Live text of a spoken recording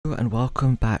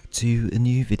welcome back to a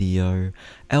new video.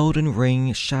 Elden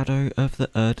Ring Shadow of the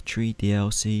Erdtree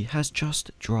DLC has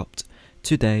just dropped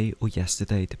today or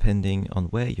yesterday depending on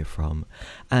where you're from,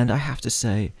 and I have to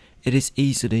say it is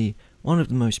easily one of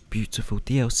the most beautiful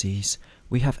DLCs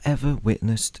we have ever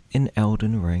witnessed in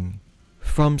Elden Ring.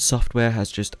 From Software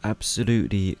has just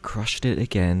absolutely crushed it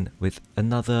again with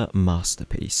another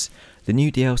masterpiece. The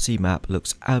new DLC map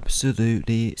looks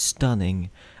absolutely stunning,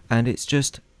 and it's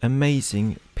just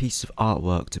amazing piece of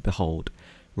artwork to behold.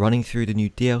 Running through the new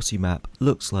DLC map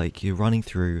looks like you're running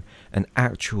through an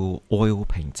actual oil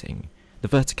painting. The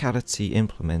verticality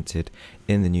implemented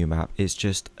in the new map is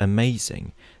just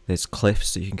amazing. There's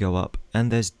cliffs that you can go up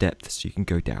and there's depths you can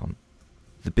go down.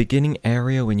 The beginning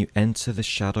area when you enter the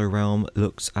Shadow Realm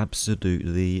looks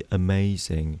absolutely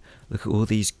amazing. Look at all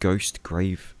these ghost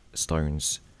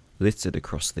gravestones littered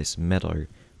across this meadow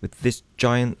with this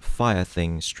giant fire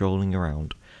thing strolling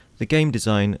around. The game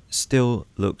design still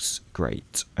looks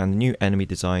great, and the new enemy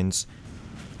designs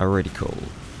are really cool.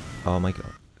 Oh my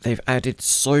god. They've added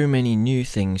so many new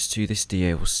things to this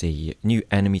DLC. New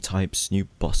enemy types, new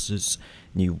bosses,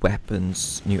 new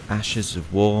weapons, new ashes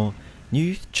of war,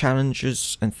 new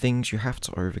challenges and things you have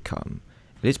to overcome.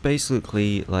 It is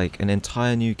basically like an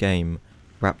entire new game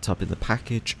wrapped up in the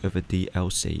package of a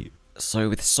DLC. So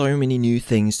with so many new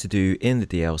things to do in the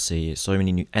DLC, so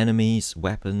many new enemies,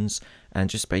 weapons, and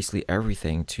just basically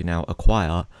everything to now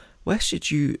acquire, where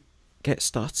should you get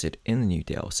started in the new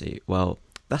DLC? Well,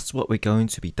 that's what we're going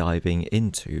to be diving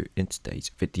into in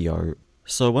today's video.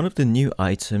 So one of the new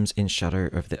items in Shadow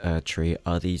of the Erdtree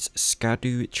are these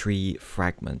Erdtree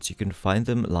fragments. You can find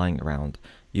them lying around,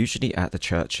 usually at the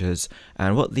churches,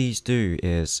 and what these do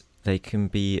is they can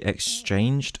be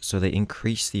exchanged, so they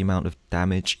increase the amount of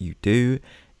damage you do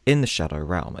in the Shadow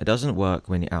Realm. It doesn't work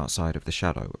when you're outside of the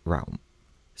Shadow Realm.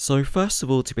 So first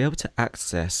of all, to be able to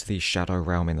access the Shadow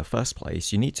Realm in the first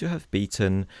place, you need to have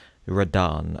beaten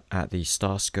Radahn at the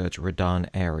Star Scourge Radahn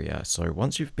area. So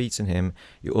once you've beaten him,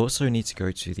 you also need to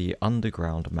go to the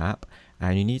underground map,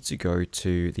 and you need to go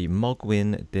to the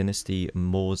Mogwin Dynasty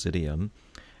Mausoleum,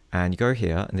 and you go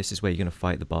here, and this is where you're going to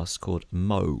fight the boss called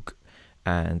Mohg.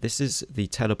 And this is the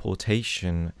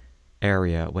teleportation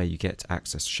area where you get to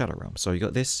access Shadow Realm. So you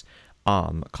got this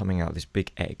arm coming out, this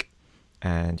big egg,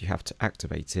 and you have to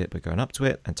activate it by going up to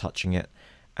it and touching it,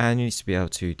 and you need to be able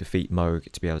to defeat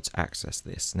Mohg to be able to access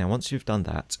this. Now once you've done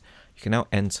that, you can now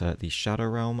enter the Shadow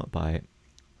Realm by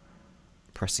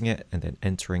pressing it and then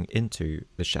entering into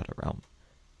the Shadow Realm.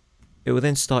 It will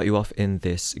then start you off in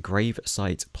this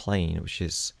gravesite plain, which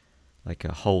is like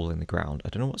a hole in the ground. I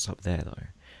don't know what's up there though.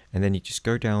 And then you just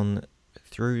go down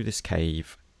through this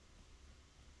cave,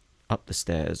 up the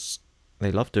stairs.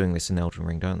 They love doing this in Elden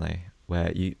Ring, don't they?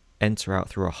 Where you enter out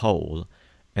through a hole,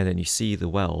 and then you see the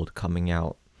world coming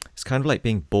out. It's kind of like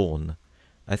being born.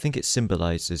 I think it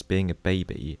symbolizes being a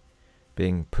baby,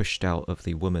 being pushed out of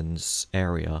the woman's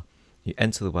area. You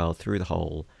enter the world through the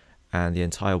hole, and the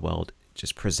entire world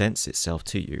just presents itself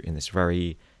to you in this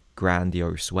very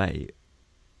grandiose way.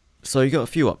 So you got a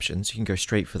few options. You can go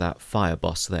straight for that fire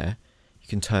boss there. You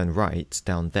can turn right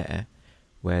down there,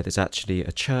 where there's actually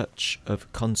a Church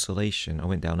of Consolation. I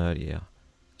went down earlier.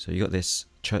 So you got this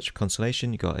Church of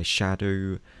Consolation. You got a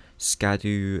Erdtree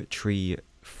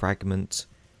fragment.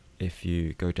 If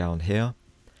you go down here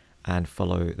and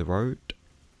follow the road,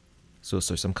 there's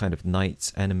also some kind of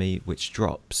knight enemy which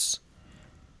drops.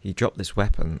 He dropped this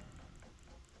weapon.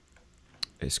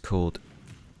 It's called,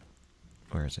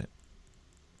 where is it?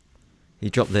 He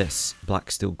dropped this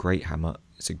Black Steel Great Hammer.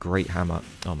 It's a great hammer.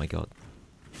 Oh my god.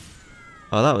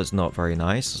 Oh, that was not very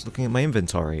nice. I was looking at my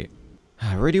inventory.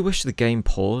 I really wish the game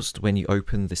paused when you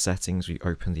open the settings, or you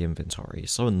open the inventory.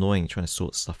 It's so annoying trying to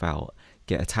sort stuff out.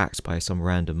 Get attacked by some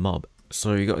random mob.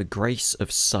 So you got a Grace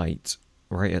of Sight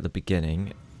right at the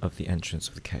beginning of the entrance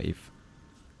of the cave.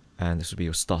 And this will be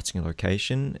your starting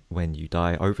location when you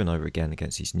die over and over again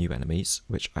against these new enemies,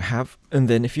 which I have. And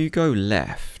then if you go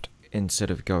left,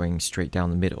 instead of going straight down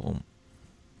the middle,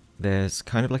 there's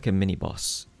kind of like a mini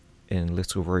boss in a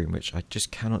little room which I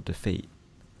just cannot defeat.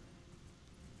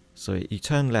 So you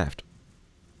turn left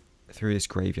through this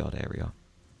graveyard area,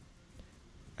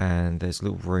 and there's a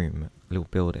little room, a little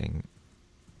building.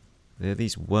 There are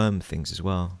these worm things as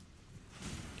well.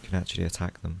 You can actually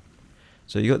attack them.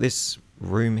 So you got this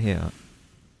room here,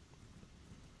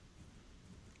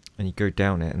 and you go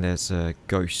down it, and there's a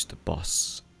ghost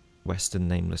boss, Western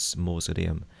Nameless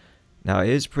Mausoleum. Now it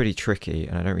is pretty tricky,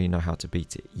 and I don't really know how to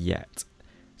beat it yet.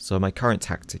 So my current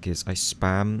tactic is I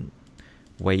spam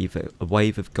a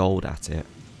wave of gold at it,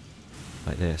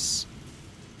 like this.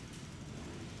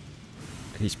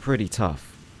 He's pretty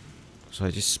tough. So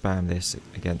I just spam this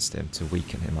against him to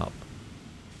weaken him up.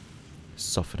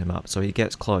 Soften him up. So he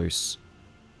gets close.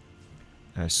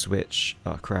 I switch.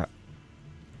 Oh crap.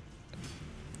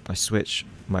 I switch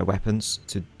my weapons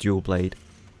to dual blade.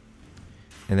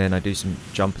 And then I do some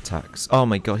jump attacks. Oh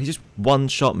my god, he just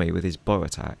one-shot me with his bow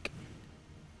attack.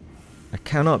 I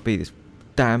cannot beat this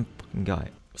damn fucking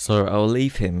guy. So I'll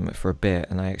leave him for a bit,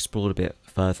 and I explored a bit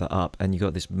further up, and you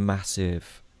got this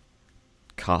massive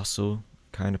castle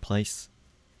kind of place.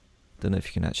 Don't know if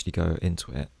you can actually go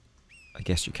into it. I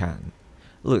guess you can.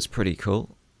 It looks pretty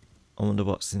cool. I wonder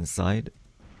what's inside.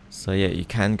 So yeah, you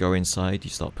can go inside. You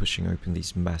start pushing open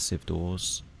these massive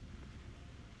doors.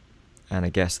 And I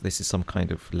guess this is some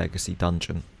kind of legacy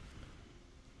dungeon.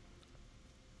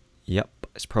 Yep,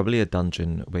 it's probably a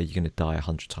dungeon where you're going to die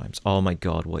 100 times. Oh my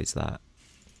god, what is that?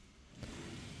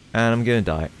 And I'm going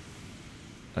to die.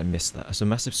 I missed that. It's a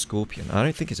massive scorpion. I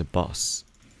don't think it's a boss.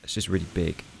 It's just really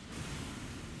big.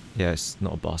 Yeah, it's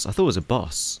not a boss. I thought it was a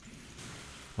boss.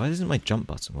 Why isn't my jump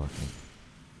button working?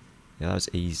 Yeah, that was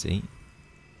easy.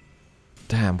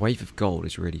 Damn, Wave of Gold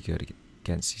is really good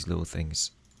against these little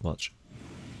things. Watch.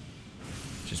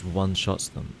 Just one-shots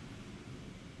them.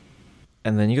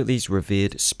 And then you got these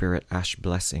revered spirit ash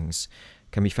blessings.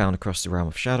 Can be found across the realm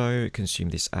of shadow. Consume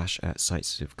this ash at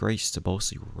sites of grace to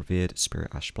bolster your revered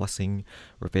spirit ash blessing.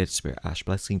 Revered spirit ash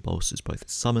blessing bolsters both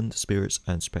summoned spirits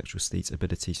and spectral steeds'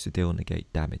 abilities to deal and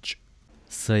negate damage.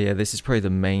 So yeah, this is probably the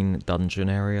main dungeon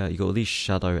area. You got all these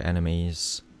shadow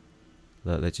enemies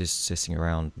that they're just sitting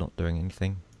around not doing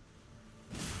anything.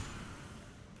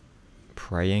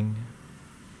 Praying.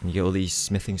 And you get all these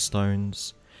smithing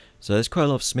stones. So there's quite a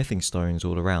lot of smithing stones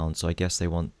all around, so I guess they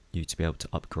want you to be able to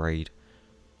upgrade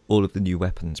all of the new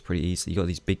weapons pretty easily. You got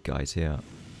these big guys here.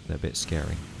 They're a bit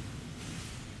scary.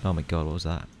 Oh my god, what was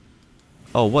that?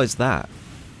 Oh, what is that?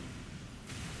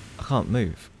 I can't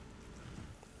move.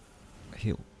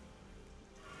 Heal.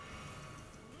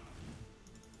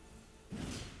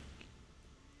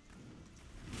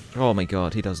 Oh my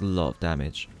god, he does a lot of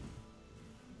damage.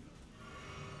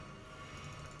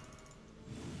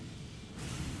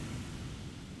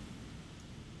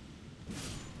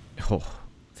 Oh,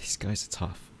 these guys are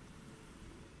tough.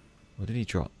 What did he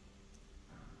drop?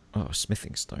 Oh, a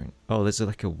smithing stone. Oh, there's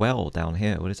like a well down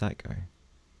here. Where does that go?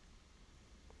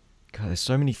 God, there's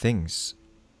so many things.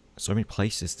 So many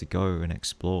places to go and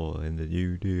explore in the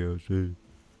new DLC.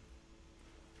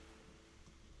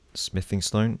 Smithing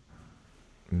stone.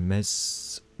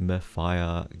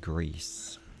 Mesmerifier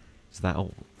grease. Is that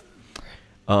all?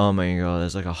 Oh my god,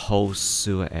 there's like a whole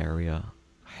sewer area.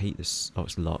 I hate this. Oh,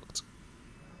 it's locked.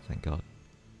 Thank god.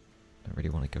 I don't really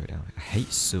want to go down. I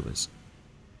hate sewers.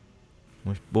 The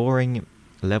most boring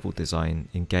level design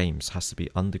in games has to be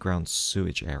underground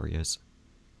sewage areas.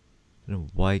 I don't know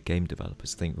why game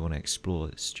developers think we want to explore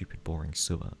this stupid boring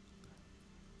sewer.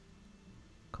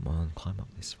 Come on, climb up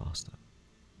this faster.